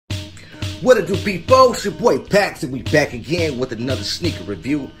What it do, people? It's your boy Pax, and we back again with another sneaker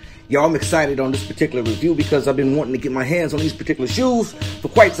review. Y'all, I'm excited on this particular review because I've been wanting to get my hands on these particular shoes for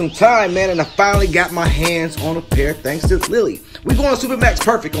quite some time, man, and I finally got my hands on a pair thanks to Lily. We're going Super Max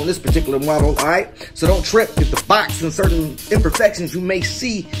Perfect on this particular model, alright? So don't trip if the box and certain imperfections you may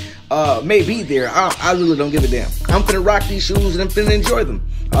see may be there. I really don't give a damn. I'm finna rock these shoes and I'm finna enjoy them.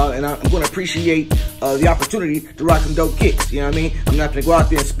 And I'm gonna appreciate the opportunity to rock some dope kicks, you know what I mean? I'm not gonna go out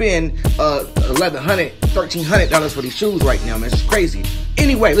there and spend $1,100, $1,300 for these shoes right now, man. It's just crazy.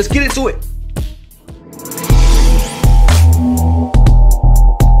 Anyway, let's get into it.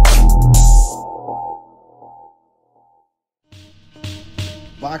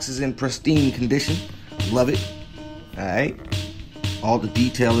 Box is in pristine condition. Love it. Alright. All the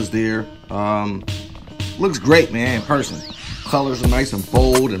detail is there. Looks great, man, in person. Colors are nice and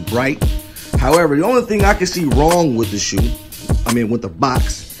bold and bright. However, the only thing I can see wrong with the shoe, with the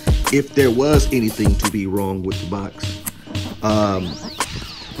box, if there was anything to be wrong with the box,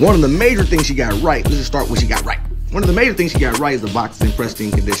 one of the major things she got right, let's just start with what she got right. One of the major things she got right is the box is in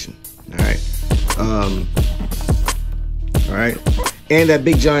pristine condition. Alright, and that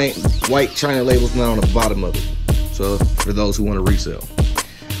big giant white China label's not on the bottom of it. So for those who want to resell.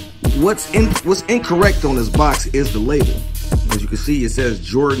 What's incorrect on this box is the label. As you can see, it says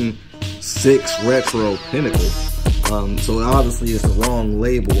Jordan 6 Retro Pinnacle. So obviously it's the wrong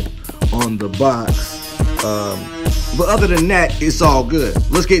label on the box. But other than that, it's all good.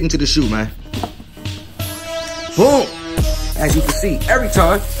 Let's get into the shoe, man. Boom! As you can see, every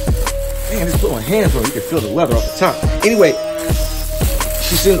time, man, just put my hands on it, you can feel the leather off the top. Anyway,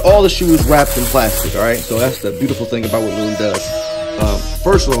 she sends all the shoes wrapped in plastic, all right? So that's the beautiful thing about what Lily does.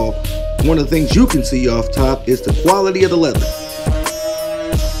 First of all, one of the things you can see off top is the quality of the leather.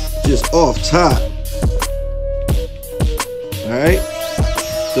 Just off top. Alright?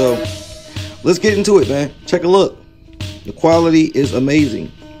 So, let's get into it, man. Check a look. The quality is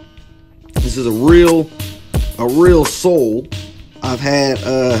amazing. This is a real sole. I've had,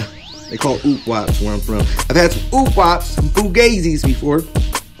 they call oop wops where I'm from. I've had some oop wops, some fugazis before,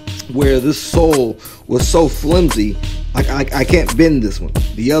 where this sole was so flimsy, I can't bend this one.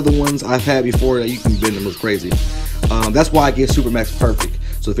 The other ones I've had before that you can bend them, was crazy. That's why I get Super Max Perfect.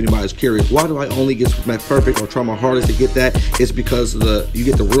 So if anybody's curious, why do I only get Super Max Perfect or try my hardest to get that? It's because you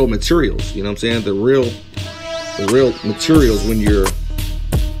get the real materials. You know what I'm saying? The real materials when you're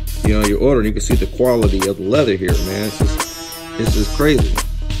ordering. You can see the quality of the leather here, man. It's just crazy.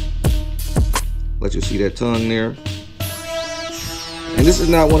 Let you see that tongue there. And this is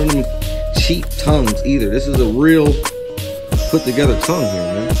not one of them cheap tongues either. This is a real put together tongue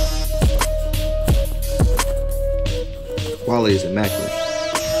here, man. Quality is immaculate.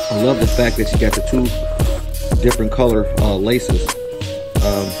 I love the fact that you got the two different color laces.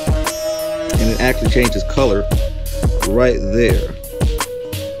 And it actually changes color right there.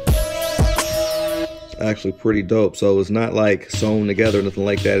 It's actually pretty dope. So it's not like sewn together or nothing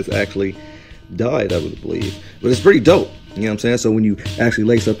like that. It's actually dyed, I would believe. But it's pretty dope. You know what I'm saying? So when you actually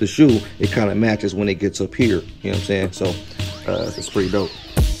lace up the shoe, it kind of matches when it gets up here. You know what I'm saying? So it's pretty dope.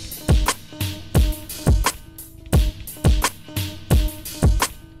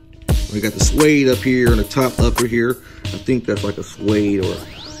 We got the suede up here and the top upper here. I think that's like a suede or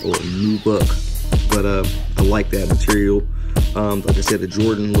a nubuck. But I like that material. Like I said, the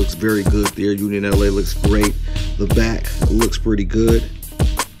Jordan looks very good there. Union LA looks great. The back looks pretty good.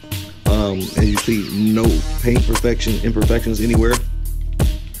 And you see no paint imperfections anywhere.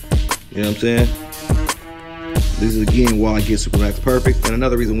 You know what I'm saying? This is again why I get Super Max Perfect, and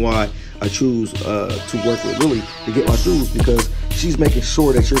another reason why I choose to work with Lily to get my shoes, because she's making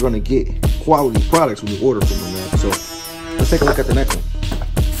sure that you're going to get quality products when you order from her, man. So let's take a look at the next one.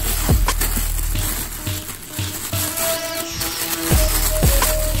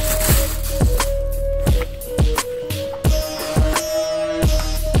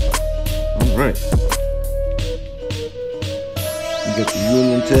 Right. You got the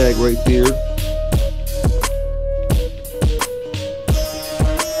Union tag right there.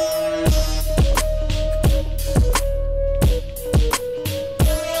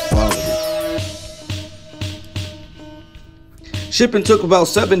 Quality. Shipping took about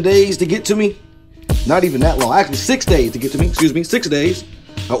 7 days to get to me. Not even that long. Actually, 6 days to get to me. Excuse me, 6 days.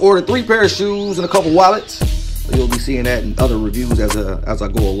 I ordered 3 pair of shoes and a couple wallets. So you'll be seeing that in other reviews as I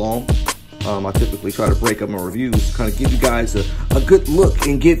go along. I typically try to break up my reviews to kind of give you guys a good look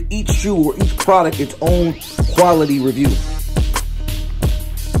and give each shoe or each product its own quality review.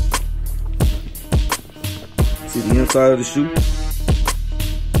 See the inside of the shoe?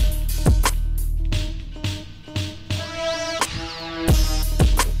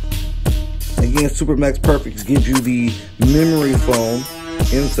 again, Super Max Perfects gives you the memory foam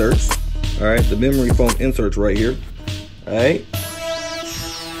inserts. All right, the memory foam inserts right here. All right.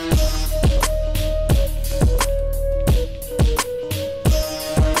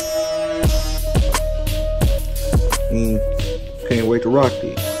 Can't wait to rock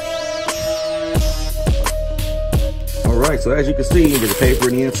these. All right, so as you can see, there's a paper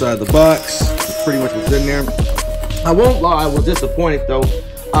in the inside of the box. That's pretty much what's in there. I won't lie, I was disappointed though.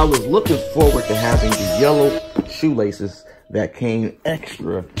 I was looking forward to having the yellow shoelaces that came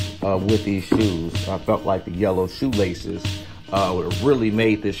extra with these shoes. I felt like the yellow shoelaces would have really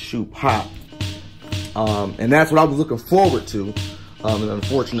made this shoe pop. And that's what I was looking forward to. And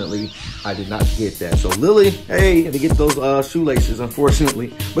unfortunately, I did not get that. So Lily, hey, I had to get those shoelaces,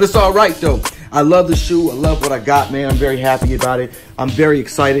 unfortunately. But it's all right, though. I love the shoe. I love what I got, man. I'm very happy about it. I'm very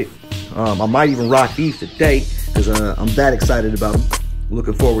excited. I might even rock these today because I'm that excited about them.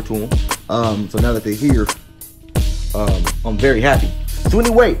 Looking forward to them. So now that they're here, I'm very happy. So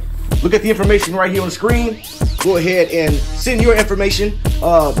anyway, look at the information right here on the screen. Go ahead and send your information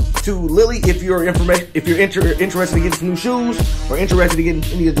to Lily if you're interested in getting some new shoes or interested in getting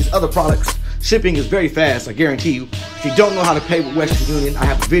any of these other products. Shipping is very fast, I guarantee you. If you don't know how to pay with Western Union, I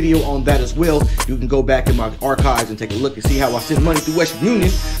have a video on that as well. You can go back in my archives and take a look and see how I send money through Western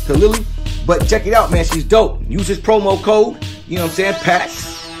Union to Lily. But check it out, man. She's dope. Use this promo code, you know what I'm saying,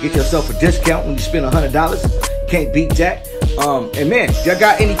 PACKS. Get yourself a discount when you spend $100. Can't beat that. And man, if y'all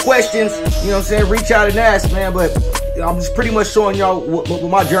got any questions, you know what I'm saying, reach out and ask, man. But I'm just pretty much showing y'all what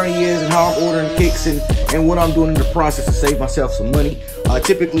my journey is and how I'm ordering kicks and what I'm doing in the process to save myself some money. I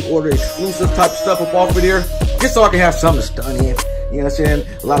typically order exclusive type stuff up off of there just so I can have something to stun in. You know what I'm saying?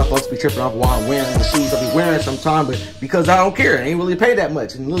 A lot of folks be tripping off while I'm wearing the shoes I be wearing sometimes, but because I don't care, I ain't really pay that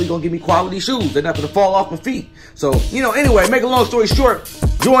much. And Lily gonna give me quality shoes. They're not gonna fall off my feet. So, you know, anyway, make a long story short,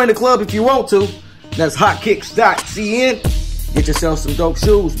 join the club if you want to. That's firekicks.cn. Get yourself some dope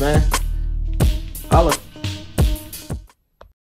shoes, man. Holla.